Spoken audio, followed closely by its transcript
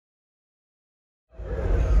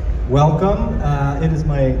welcome. It is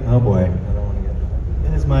my, oh boy, I don't want to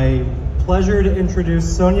get, it is my pleasure to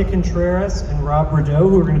introduce Sonia Contreras and Rob Rideau,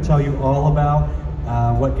 who are going to tell you all about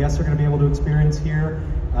what guests are going to be able to experience here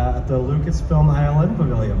at the Lucasfilm ILM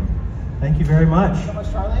Pavilion. Thank you very much. Thank you so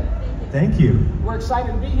much, Charlie. Thank you. We're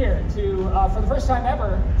excited to be here to, for the first time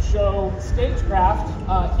ever, show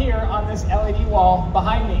StageCraft here on this LED wall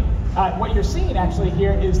behind me. What you're seeing actually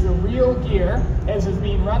here is the real gear as is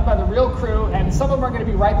being run by the real crew, and some of them are going to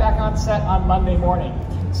be right back on set on Monday morning.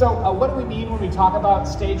 So what do we mean when we talk about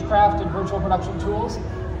StageCraft and virtual production tools?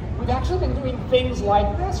 We've actually been doing things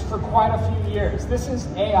like this for quite a few years. This is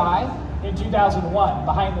AI in 2001,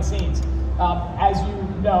 behind the scenes. As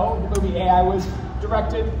you know, the movie AI was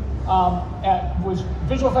directed, was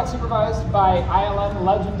visual effects supervised by ILM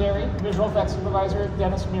legendary visual effects supervisor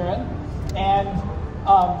Dennis Murin, and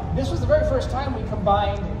this was the very first time we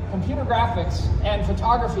combined computer graphics and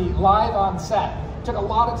photography live on set. It took a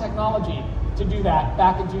lot of technology to do that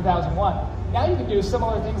back in 2001. Now you can do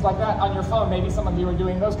similar things like that on your phone. Maybe some of you are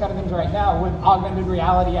doing those kind of things right now with augmented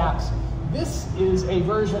reality apps. This is a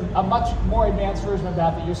version, a much more advanced version of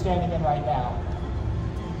that you're standing in right now.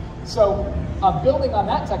 So building on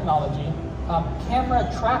that technology,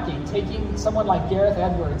 camera tracking, taking someone like Gareth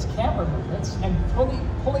Edwards' camera movements and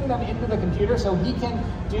pulling them into the computer so he can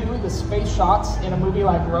do the space shots in a movie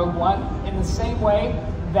like Rogue One in the same way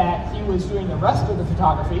that he was doing the rest of the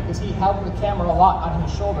photography, because he held the camera a lot on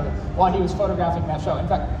his shoulder while he was photographing that show. In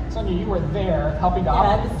fact, Sonia, you were there helping to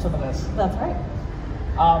operate some of this. That's right.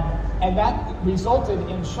 And that resulted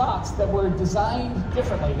in shots that were designed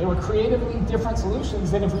differently. They were creatively different solutions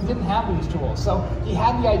than if we didn't have these tools. So he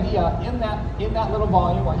had the idea in that little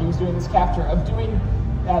volume where he was doing this capture of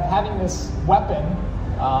having this weapon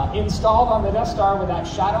installed on the Death Star with that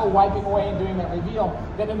shadow wiping away and doing that reveal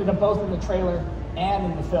that ended up both in the trailer and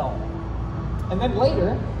in the film. And then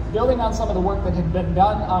later, building on some of the work that had been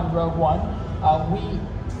done on Rogue One, we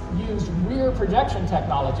used rear projection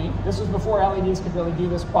technology. This was before LEDs could really do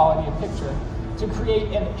this quality of picture, to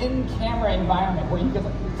create an in-camera environment where you can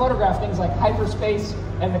photograph things like hyperspace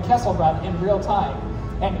and the Kessel Run in real time.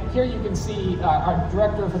 And here you can see our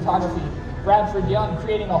director of photography, Bradford Young,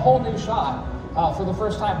 creating a whole new shot for the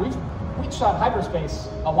first time. We'd shot hyperspace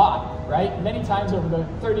a lot, right? Many times over the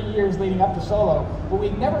 30 years leading up to Solo, but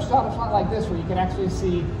we'd never shot a shot like this where you can actually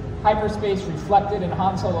see hyperspace reflected in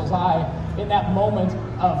Han Solo's eye in that moment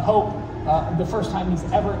of hope, the first time he's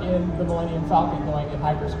ever in the Millennium Falcon going in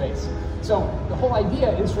hyperspace. So the whole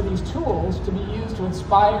idea is for these tools to be used to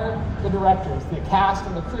inspire the directors, the cast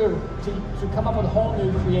and the crew to come up with whole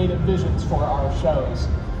new creative visions for our shows.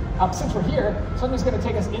 Since we're here, Sonia's going to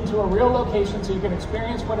take us into a real location so you can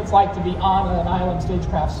experience what it's like to be on an ILM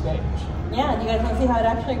StageCraft stage. Yeah, and you guys want to see how it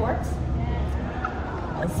actually works?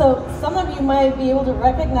 So some of you might be able to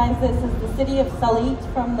recognize this as the city of Salit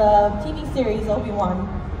from the TV series Obi-Wan.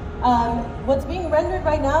 What's being rendered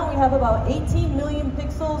right now, we have about 18 million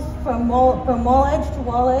pixels from wall edge to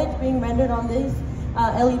wall edge being rendered on these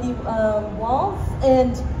LED walls.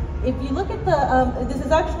 And if you look at this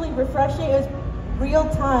is actually refreshing. It's real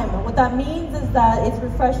time. What that means is that it's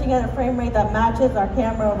refreshing at a frame rate that matches our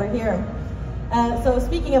camera over here. So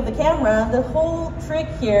speaking of the camera, the whole trick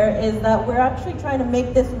here is that we're actually trying to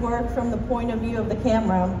make this work from the point of view of the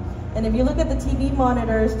camera. And if you look at the TV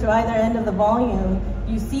monitors to either end of the volume,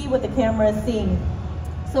 you see what the camera is seeing.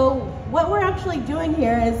 So what we're actually doing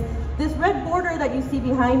here is this red border that you see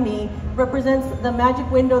behind me represents the magic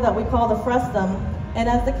window that we call the frustum. And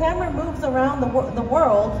as the camera moves around the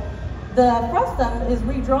world, the frustum is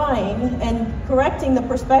redrawing and correcting the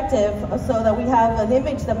perspective so that we have an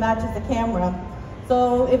image that matches the camera.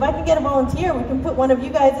 So if I can get a volunteer, we can put one of you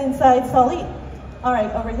guys inside Salit. All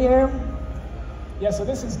right, over here. Yeah, so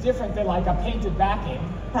this is different than like a painted backing,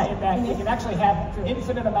 in that you can actually have an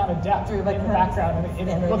infinite amount of depth in the background, and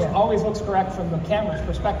it always looks correct from the camera's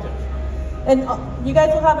perspective. And you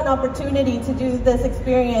guys will have an opportunity to do this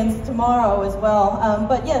experience tomorrow as well.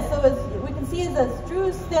 But yeah, so as we can see, as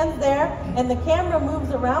Drew stands there and the camera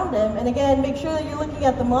moves around him, and again, make sure that you're looking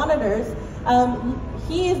at the monitors,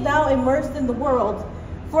 he is now immersed in the world.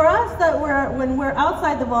 For us, when we're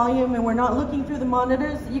outside the volume and we're not looking through the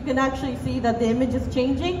monitors, you can actually see that the image is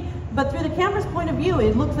changing, but through the camera's point of view,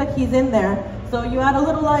 it looks like he's in there. So you add a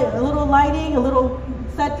little lighting, a little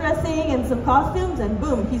set dressing, and some costumes, and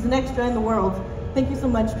boom, he's an extra in the world. Thank you so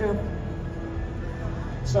much, Drew.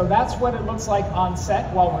 So that's what it looks like on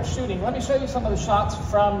set while we're shooting. Let me show you some of the shots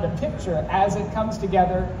from the picture as it comes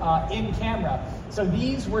together in camera. So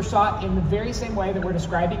these were shot in the very same way that we're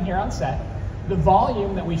describing here on set. The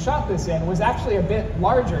volume that we shot this in was actually a bit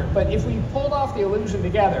larger, but if we pulled off the illusion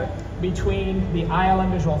together between the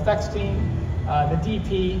ILM visual effects team, the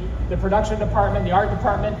DP, the production department, the art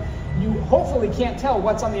department, you hopefully can't tell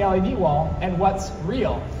what's on the LED wall and what's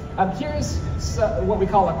real. Here's what we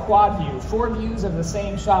call a quad view, 4 views of the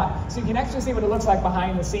same shot, so you can actually see what it looks like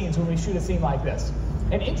behind the scenes when we shoot a scene like this.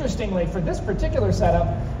 And interestingly, for this particular setup,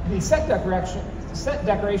 the set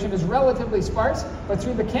decoration is relatively sparse, but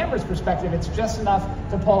through the camera's perspective, it's just enough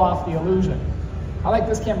to pull off the illusion. I like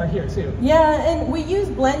this camera here too. Yeah, and we use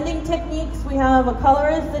blending techniques. We have a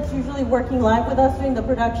colorist that's usually working live with us during the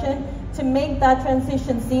production to make that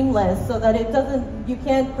transition seamless so that you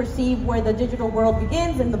can't perceive where the digital world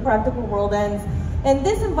begins and the practical world ends. And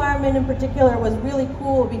this environment in particular was really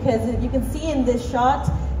cool because you can see in this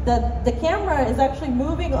shot that the camera is actually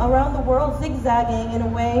moving around the world, zigzagging in a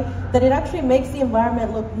way that it actually makes the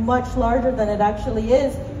environment look much larger than it actually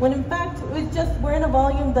is, when in fact we're in a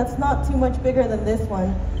volume that's not too much bigger than this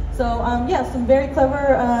one. So yeah, some very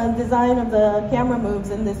clever design of the camera moves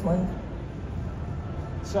in this one.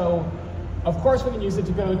 So, of course, we can use it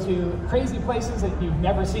to go to crazy places that you've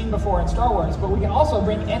never seen before in Star Wars, but we can also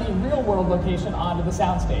bring any real-world location onto the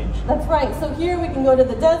soundstage. That's right. So here we can go to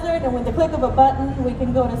the desert, and with the click of a button, we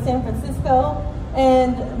can go to San Francisco,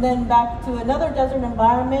 and then back to another desert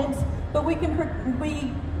environment. But we can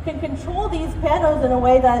control these panels in a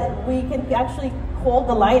way that we can actually hold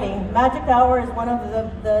the lighting. Magic Hour is one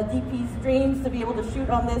of the DP's dreams, to be able to shoot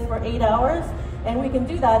on this for 8 hours. And we can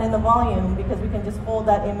do that in the volume because we can just hold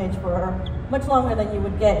that image for much longer than you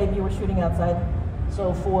would get if you were shooting outside.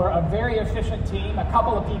 So for a very efficient team, a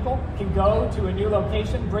couple of people can go to a new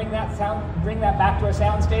location, bring that back to a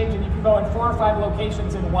soundstage, and you can go in 4 or 5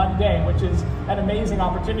 locations in one day, which is an amazing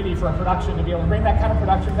opportunity for a production to be able to bring that kind of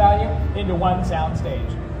production value into one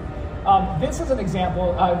soundstage. This is an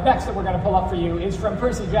example, next that we're going to pull up for you, is from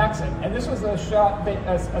Percy Jackson. And this was a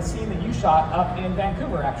scene that you shot up in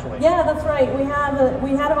Vancouver, actually. Yeah, that's right. We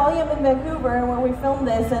had a volume in Vancouver where we filmed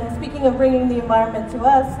this. And speaking of bringing the environment to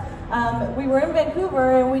us, we were in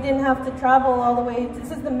Vancouver and we didn't have to travel all the way. This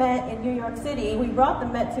is the Met in New York City. We brought the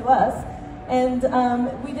Met to us. And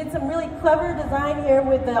we did some really clever design here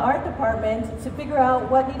with the art department to figure out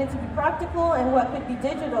what needed to be practical and what could be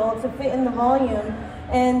digital to fit in the volume.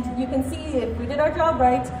 And you can see, if we did our job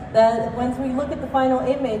right, that once we look at the final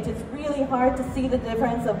image, it's really hard to see the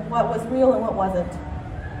difference of what was real and what wasn't.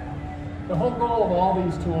 The whole goal of all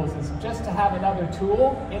these tools is just to have another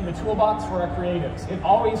tool in the toolbox for our creatives. It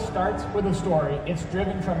always starts with a story. It's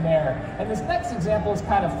driven from there. And this next example is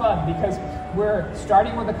kind of fun because we're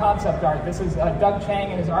starting with the concept art. This is Doug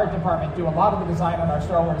Chang and his art department do a lot of the design on our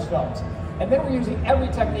Star Wars films. And then we're using every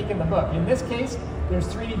technique in the book. In this case, there's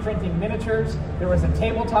 3D printing miniatures. There was a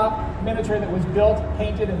tabletop miniature that was built,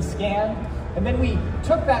 painted, and scanned. And then we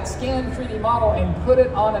took that scanned 3D model and put it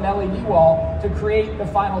on an LED wall to create the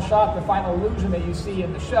final shot, the final illusion that you see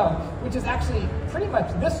in the show, which is actually pretty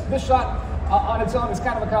much, this shot on its own is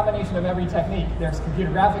kind of a combination of every technique. There's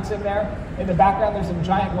computer graphics in there. In the background, there's some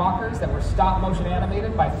giant walkers that were stop motion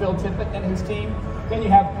animated by Phil Tippett and his team. Then you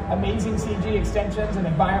have amazing CG extensions and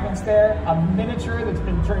environments there, a miniature that's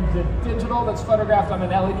been turned to digital that's photographed on an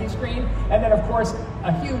LED screen, and then of course,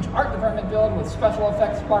 a huge art department build with special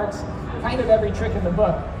effects parts, kind of every trick in the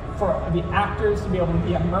book for the actors to be able to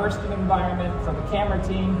be immersed in the environment, for the camera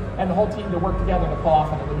team, and the whole team to work together to pull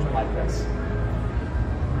off an illusion like this.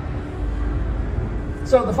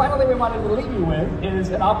 So the final thing we wanted to leave you with is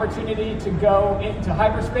an opportunity to go into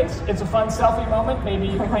hyperspace. It's a fun selfie moment. Maybe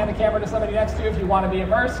you can hand the camera to somebody next to you if you want to be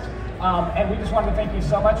immersed. And we just wanted to thank you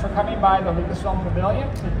so much for coming by the Lucasfilm Pavilion,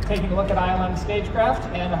 taking a look at ILM StageCraft,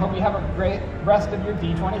 and I hope you have a great rest of your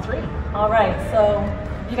D23. All right, so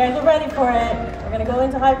you guys are ready for it. We're going to go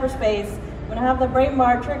into hyperspace. I'm going to have the brain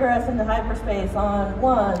bar trigger us into hyperspace on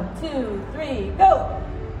 1, 2, 3, go!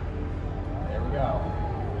 There we go.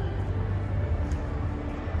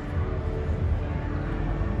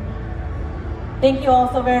 Thank you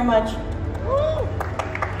all so very much.